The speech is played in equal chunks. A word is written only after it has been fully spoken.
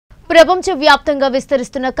ప్రపంచవ్యాప్తంగా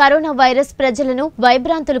విస్తరిస్తున్న corona virus ప్రజలను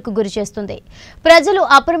భయభ్రాంతులకు గురిచేస్తుంది. ప్రజలు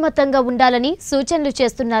అప్రమత్తంగా ఉండాలని సూచనలు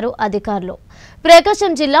చేస్తున్నారు అధికారులు.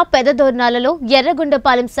 ప్రకాశం జిల్లా పెదదోర్నాలలో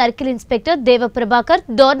ఎర్రగొండపాలెం సర్కిల్ ఇన్స్పెక్టర్ దేవప్రభాకర్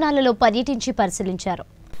దోర్నాలలో పర్యటించి పరిశీలించారు.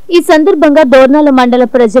 ఈ సందర్భంగా దోర్నాల మండల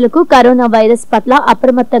ప్రజలకు కరోనా వైరస్ పట్ల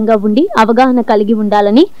అప్రమత్తంగా ఉండి అవగాహన కలిగి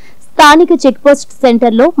ఉండాలని స్థానిక చెక్పోస్ట్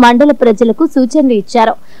సెంటర్లో మండల ప్రజలకు సూచనలు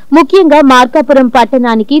ఇచ్చారు. ముఖ్యంగా మార్కాపురం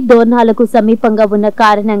పట్టణానికి దోర్నాలకు సమీపంగా ఉన్న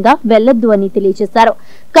కారణంగా వెళ్లొద్దు అని తెలియజేశారు.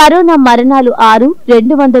 కరోనా మరణాలు 6,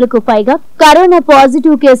 200కు పైగా కరోనా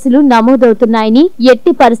పాజిటివ్ కేసులు నమోదవుతున్నాయని,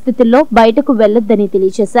 ఎట్టి పరిస్థితుల్లో బయటకు వెళ్లొద్దని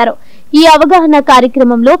తెలియజేశారు. ఈ అవగాహన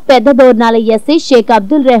కార్యక్రమంలో పెద్ద దోర్నాల ఎస్ఐ షేక్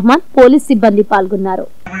అబ్దుల్ రెహమాన్, పోలీస్ సిబ్బంది పాల్గొన్నారు.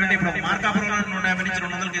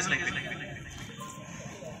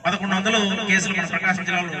 1100 కేసులు మన ప్రకాశం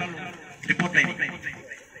జిల్లాలో రిపోర్ట్ అయినాయి.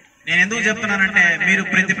 నేను ఎందుకు చెప్తున్నానంటే మీరు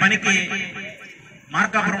ప్రతి పనికి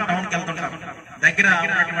మార్కాపురం టౌన్కి వెళ్తుంటారు, దగ్గర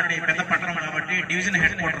ఉన్నటువంటి పెద్ద పట్టణం కాబట్టి, డివిజన్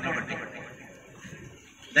హెడ్ క్వార్టర్ కాబట్టి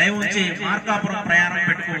దయ ఉంచి మార్కాపురం ప్రయాణం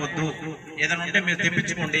పెట్టుకోవద్దు. ఏదైనా ఉంటే మీరు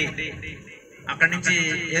తెప్పించుకోండి, అక్కడి నుంచి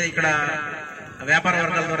ఇక్కడ వ్యాపార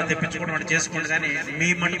వర్గాల ద్వారా తెప్పించుకోవడం చేసుకోండి, కానీ మీ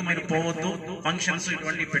మటుకు మీరు పోవద్దు. ఫంక్షన్స్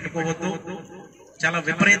ఇటువంటి పెట్టుకోవద్దు. చాలా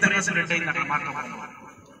విపరీతంగా స్ప్రెడ్ అయింది అక్కడ మార్కాపురం.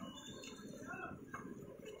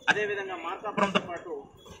 అదేవిధంగా మార్కాపురంతో పాటు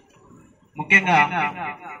ముఖ్యంగా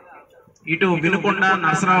ఇటు వినుకొండ,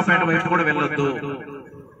 నరసరావుపేట వైపు కూడా వెళ్ళొద్దు.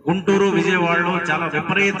 గుంటూరు, విజయవాడలో చాలా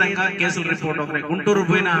విపరీతంగా కేసులు రిపోర్ట్ అవుతున్నాయి. గుంటూరు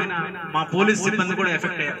పోయిన మా పోలీస్ సిబ్బంది కూడా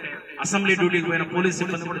ఎఫెక్ట్ అయ్యారు. అసెంబ్లీ డ్యూటీకి పోయిన పోలీస్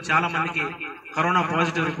సిబ్బంది కూడా చాలా మందికి కరోనా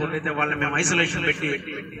పాజిటివ్ రిపోర్ట్ అయితే వాళ్ళని మేము ఐసోలేషన్ పెట్టి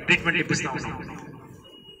ట్రీట్మెంట్ ఇప్పిస్తాం.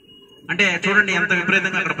 అంటే చూడండి ఎంత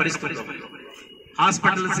విపరీతంగా అక్కడ పరిస్థితులు.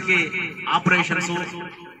 హాస్పిటల్స్ కి ఆపరేషన్స్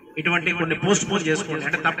ఇటువంటి కొన్ని పోస్ట్ పోన్ చేసుకోండి.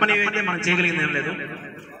 అంటే తప్పనివి అయితే మనం చేయగలిగింది ఏం లేదు.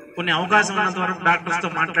 కొన్ని అవకాశం ఉన్నంత వరకు డాక్టర్స్ తో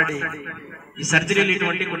మాట్లాడి ఈ సర్జరీలు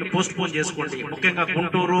ఇటువంటి కొన్ని పోస్ట్ పోన్ చేసుకోండి. ముఖ్యంగా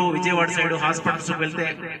గుంటూరు, విజయవాడ సైడ్ హాస్పిటల్స్ వెళ్తే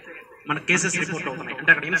మన కేసెస్ రిపోర్ట్ అవుతున్నాయి.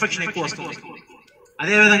 అంటే అక్కడ ఇన్ఫెక్షన్ ఎక్కువ వస్తుంది.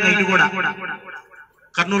 అదేవిధంగా ఇటు కూడా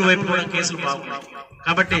కర్నూలు వైపు కూడా కేసులు బాగున్నాయి.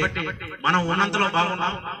 కాబట్టి మనం ఉన్నంతలో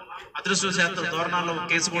బాగున్నాం. అదృష్టవశాత్తు దోర్నాల్లో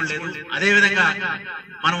కేసు కూడా లేదు. అదేవిధంగా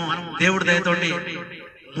మనం దేవుడి దయతోటి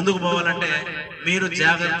ముందుకు పోవాలంటే మీరు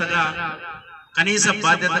జాగ్రత్తగా, కనీస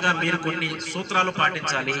బాధ్యతగా మీరు కొన్ని సూత్రాలు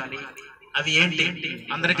పాటించాలి. అవి ఏంటి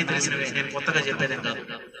అందరికీ తెలిసినవే, నేను కొత్తగా చెప్పేదేం కాదు.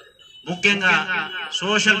 ముఖ్యంగా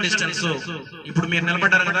సోషల్ డిస్టెన్స్. ఇప్పుడు మీరు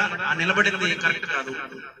నిలబడ్డారు కదా, ఆ నిలబడింది కరెక్ట్ కాదు.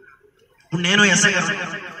 ఇప్పుడు నేను ఎస్ఐ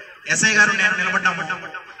గారు నేను నిలబడ్డాము,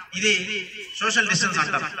 ఇది సోషల్ డిస్టెన్స్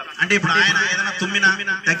అంటారు. అంటే ఇప్పుడు ఆయన ఏదైనా తుమ్మినా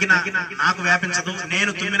తగ్గినా నాకు వ్యాపించదు,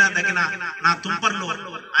 నేను తుమ్మినా తగ్గినా నా తుంపర్లు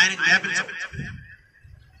ఆయనకు వ్యాపించదు.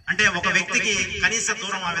 అంటే ఒక వ్యక్తికి కనీస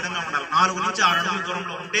దూరం ఆ విధంగా ఉండాలి. 4 నుంచి 6 అడుగుల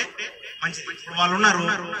దూరంలో ఉంటే మంచిది. ఇప్పుడు వాళ్ళు ఉన్నారు,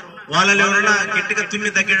 వాళ్ళలో ఎవరైనా గట్టిగా తుమ్మి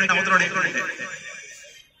తగ్గాడంటే అవతల ఎక్కువ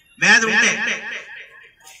వ్యాధి ఉంటే,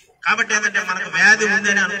 కాబట్టి ఏంటంటే మనకు వ్యాధి ఉంది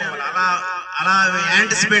అని అనుకోవాలి. అలా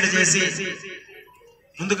యాంటిసిపేట్ చేసి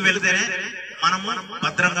ముందుకు వెళితేనే మనము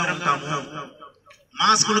భద్రంగా ఉంటాము.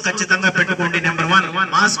 మాస్కులు ఖచ్చితంగా పెట్టుకోండి. నెంబర్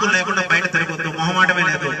 1, మాస్కులు లేకుండా బయట తిరగొద్దు, మొహమాటమే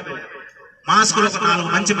లేదు. మాస్కులు ఒక 4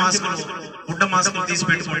 మంచి మాస్కులు, గుడ్డ మాస్కులు తీసి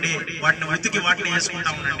పెట్టుకోండి. వాటిని వెతికి వాటిని వేసుకుంటా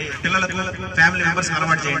ఉండండి. పిల్లలకు, ఫ్యామిలీ మెంబర్స్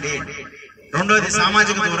అలవాటు చేయండి. రెండోది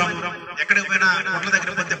సామాజిక దూరం. ఎక్కడికి పోయినా గుడ్ల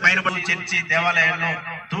దగ్గర పోతే పైన పడి చర్చి, దేవాలయాల్లో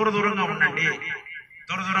దూరంగా ఉండండి.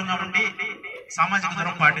 దూరంగా ఉండి సామాజిక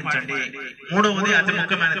దూరం పాటించండి. మూడవది అతి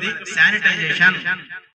ముఖ్యమైనది శానిటైజేషన్.